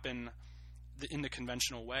always happen in the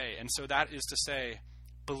conventional way. And so that is to say,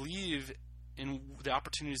 believe in the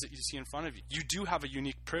opportunities that you see in front of you. You do have a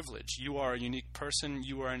unique privilege. You are a unique person.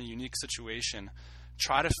 You are in a unique situation.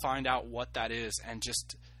 Try to find out what that is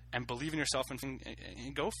and believe in yourself and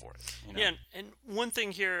go for it. You know? Yeah, and one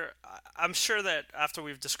thing here, I'm sure that after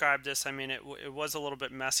we've described this, I mean, it was a little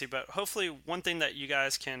bit messy, but hopefully one thing that you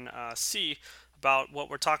guys can see about what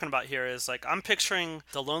we're talking about here is like I'm picturing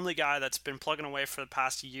the lonely guy that's been plugging away for the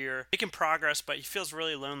past year, making progress, but he feels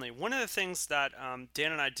really lonely. One of the things that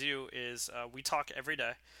Dan and I do is we talk every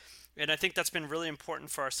day. And I think that's been really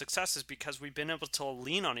important for our success is because we've been able to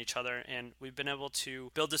lean on each other and we've been able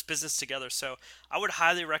to build this business together. So I would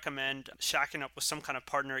highly recommend shacking up with some kind of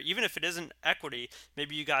partner, even if it isn't equity.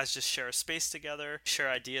 Maybe you guys just share a space together, share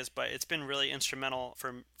ideas, but it's been really instrumental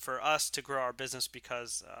for us to grow our business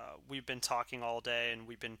because we've been talking all day and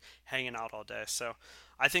we've been hanging out all day. So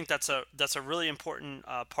I think that's a really important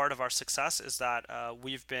part of our success is that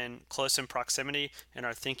we've been close in proximity in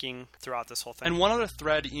our thinking throughout this whole thing. And one other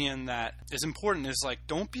thread, Ian, that is important is like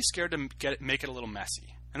don't be scared to make it a little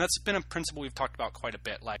messy. And that's been a principle we've talked about quite a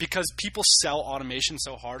bit. Like because people sell automation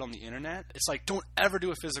so hard on the internet, it's like don't ever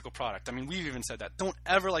do a physical product. I mean, we've even said that. Don't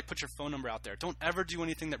ever like put your phone number out there. Don't ever do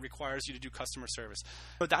anything that requires you to do customer service.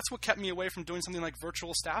 But that's what kept me away from doing something like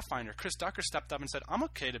Virtual Staff Finder. Chris Ducker stepped up and said, I'm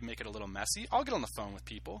okay to make it a little messy. I'll get on the phone with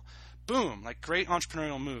people. Boom, like great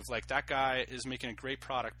entrepreneurial move. Like that guy is making a great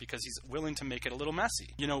product because he's willing to make it a little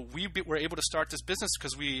messy. You know, we were able to start this business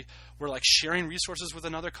because we were like sharing resources with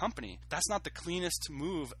another company. That's not the cleanest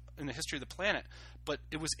move in the history of the planet, but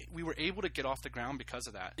we were able to get off the ground because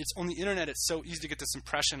of that. It's on the internet. It's so easy to get this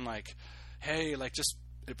impression like, hey, like just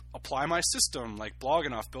apply my system, like blog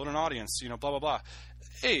enough, build an audience, blah, blah, blah.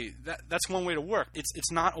 Hey, that's one way to work.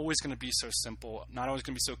 It's not always going to be so simple, not always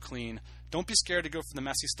going to be so clean. Don't be scared to go for the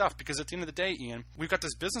messy stuff, because at the end of the day, Ian, we've got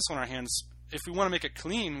this business on our hands. If we want to make it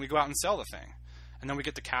clean, we go out and sell the thing. And then we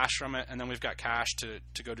get the cash from it, and then we've got cash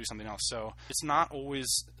to go do something else. So it's not always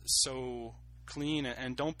so clean,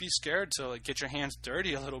 and don't be scared to get your hands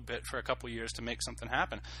dirty a little bit for a couple years to make something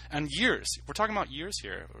happen. And years, we're talking about years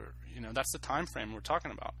here. That's the time frame we're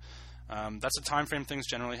talking about. That's the time frame things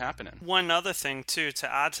generally happen in. One other thing, too,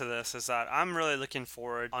 to add to this is that I'm really looking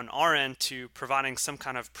forward on our end to providing some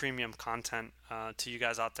kind of premium content to you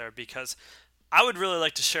guys out there, because I would really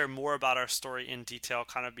like to share more about our story in detail,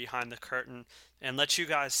 kind of behind the curtain, and let you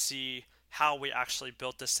guys see how we actually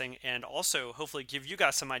built this thing, and also hopefully give you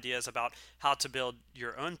guys some ideas about how to build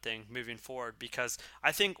your own thing moving forward. Because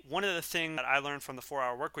I think one of the things that I learned from the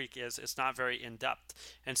 4-Hour Workweek is it's not very in-depth.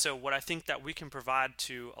 And so what I think that we can provide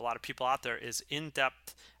to a lot of people out there is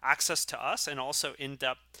in-depth access to us, and also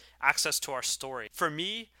in-depth access to our story. For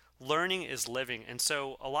me, learning is living. And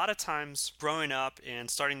so a lot of times growing up and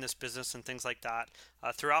starting this business and things like that,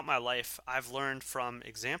 throughout my life, I've learned from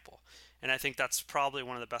example. And I think that's probably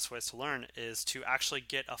one of the best ways to learn, is to actually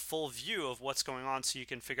get a full view of what's going on, so you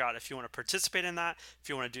can figure out if you want to participate in that, if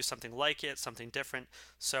you want to do something like it, something different.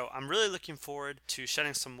 So I'm really looking forward to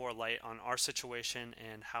shedding some more light on our situation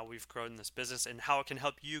and how we've grown this business and how it can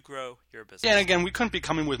help you grow your business. Yeah, and again, we couldn't be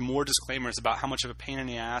coming with more disclaimers about how much of a pain in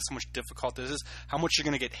the ass, how much difficult this is, how much you're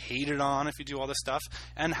going to get hated on if you do all this stuff,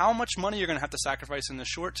 and how much money you're going to have to sacrifice in the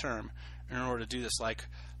short term in order to do this. Like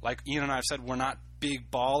Ian and I have said, we're not big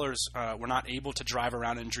ballers. We're not able to drive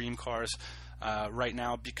around in dream cars right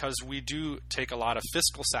now, because we do take a lot of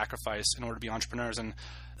fiscal sacrifice in order to be entrepreneurs. And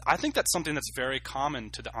I think that's something that's very common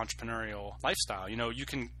to the entrepreneurial lifestyle. You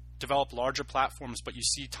can develop larger platforms, but you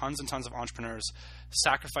see tons and tons of entrepreneurs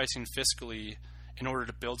sacrificing fiscally in order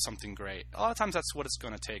to build something great. A lot of times that's what it's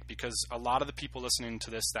going to take, because a lot of the people listening to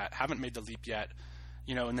this that haven't made the leap yet,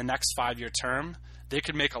 in the next 5-year term, they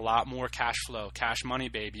could make a lot more cash flow, cash money,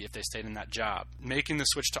 baby, if they stayed in that job. Making the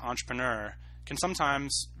switch to entrepreneur can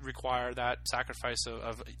sometimes require that sacrifice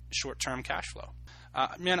of short-term cash flow.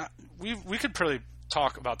 Man, we could probably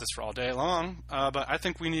talk about this for all day long, but I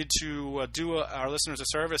think we need to do our listeners a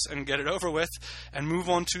service and get it over with and move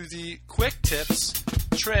on to the quick tips,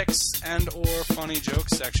 tricks, and or funny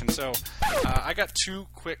jokes section. So I got 2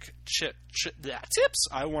 quick tips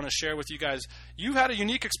I want to share with you guys. You had a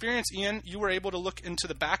unique experience, Ian. You were able to look into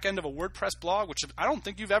the back end of a WordPress blog, which I don't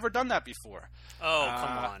think you've ever done that before. Oh,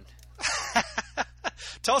 come on.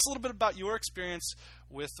 Tell us a little bit about your experience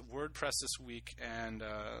with WordPress this week, and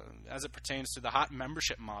as it pertains to the hot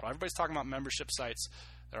membership model. Everybody's talking about membership sites.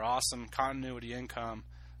 They're awesome. Continuity income.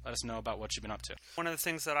 Let us know about what you've been up to. One of the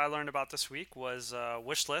things that I learned about this week was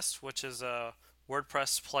Wishlist, which is a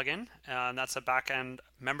WordPress plugin, and that's a back-end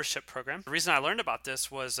membership program. The reason I learned about this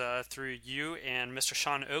was through you and Mr.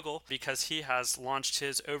 Sean Ogle, because he has launched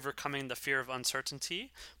his Overcoming the Fear of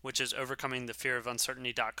Uncertainty, which is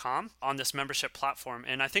overcomingthefearofuncertainty.com, on this membership platform,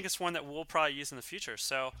 and I think it's one that we'll probably use in the future.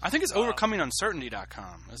 So I think it's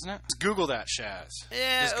overcominguncertainty.com, isn't it? Google that, Shaz.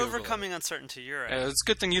 Yeah, Overcoming Uncertainty, you're right. It's a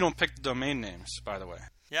good thing you don't pick the domain names, by the way.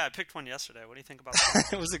 Yeah, I picked one yesterday. What do you think about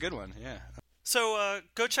that? It was a good one, yeah. So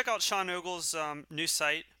go check out Sean Ogle's new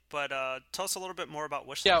site, but tell us a little bit more about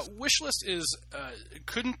Wishlist. Yeah, Wishlist is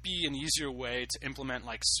couldn't be an easier way to implement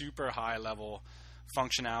super high level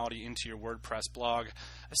functionality into your WordPress blog.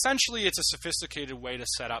 Essentially, it's a sophisticated way to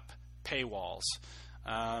set up paywalls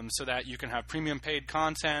so that you can have premium paid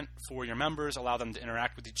content for your members, allow them to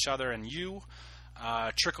interact with each other and you.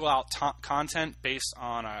 Trickle out content based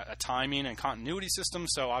on a timing and continuity system.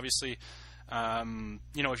 So obviously,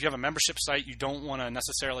 if you have a membership site, you don't want to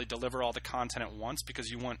necessarily deliver all the content at once, because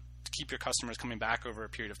you want to keep your customers coming back over a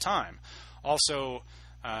period of time. Also,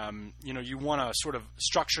 you want to sort of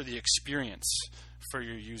structure the experience for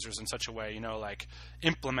your users in such a way,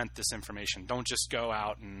 implement this information. Don't just go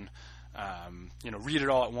out and, read it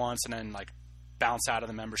all at once and then bounce out of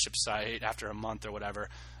the membership site after a month or whatever.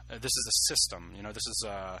 This is a system. This is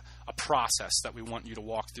a process that we want you to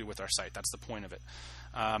walk through with our site. That's the point of it.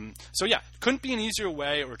 So yeah, couldn't be an easier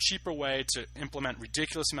way or cheaper way to implement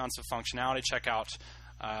ridiculous amounts of functionality. Check out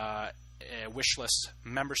Wishlist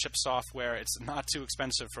membership software. It's not too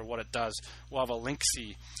expensive for what it does. We'll have a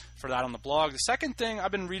link-see for that on the blog. The second thing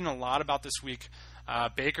I've been reading a lot about this week,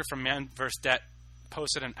 Baker from Man vs. Debt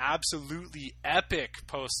posted an absolutely epic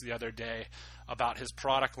post the other day about his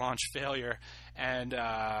product launch failure and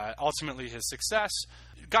ultimately his success.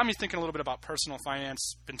 It got me thinking a little bit about personal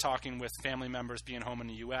finance. Been talking with family members being home in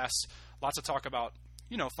the U.S. Lots of talk about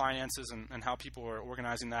finances and how people are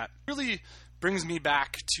organizing that really brings me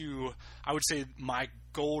back to, I would say, my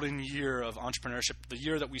golden year of entrepreneurship, the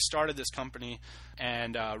year that we started this company,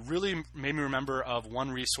 and really made me remember of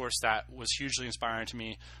one resource that was hugely inspiring to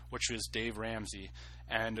me, which was Dave Ramsey.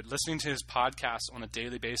 And listening to his podcast on a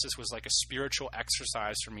daily basis was like a spiritual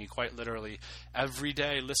exercise for me, quite literally. Every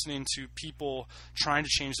day, listening to people trying to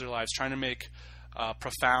change their lives, trying to make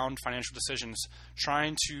profound financial decisions,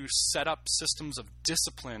 trying to set up systems of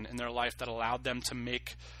discipline in their life that allowed them to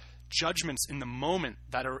make judgments in the moment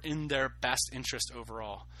that are in their best interest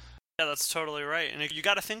overall. Yeah, that's totally right. And you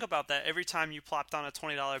got to think about that every time you plop down a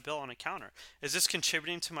 $20 bill on a counter. Is this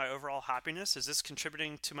contributing to my overall happiness? Is this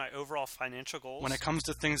contributing to my overall financial goals? When it comes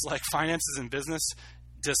to things like finances and business,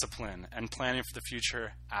 discipline and planning for the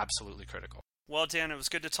future, absolutely critical. Well, Dan, it was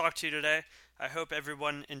good to talk to you today. I hope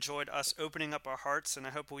everyone enjoyed us opening up our hearts, and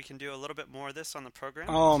I hope we can do a little bit more of this on the program.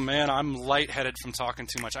 Oh, man, I'm lightheaded from talking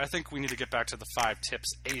too much. I think we need to get back to the 5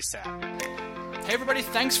 tips ASAP. Hey, everybody,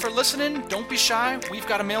 thanks for listening. Don't be shy. We've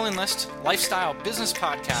got a mailing list,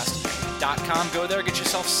 lifestylebusinesspodcast.com. Go there, get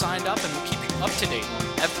yourself signed up, and we'll keep you up to date on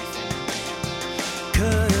every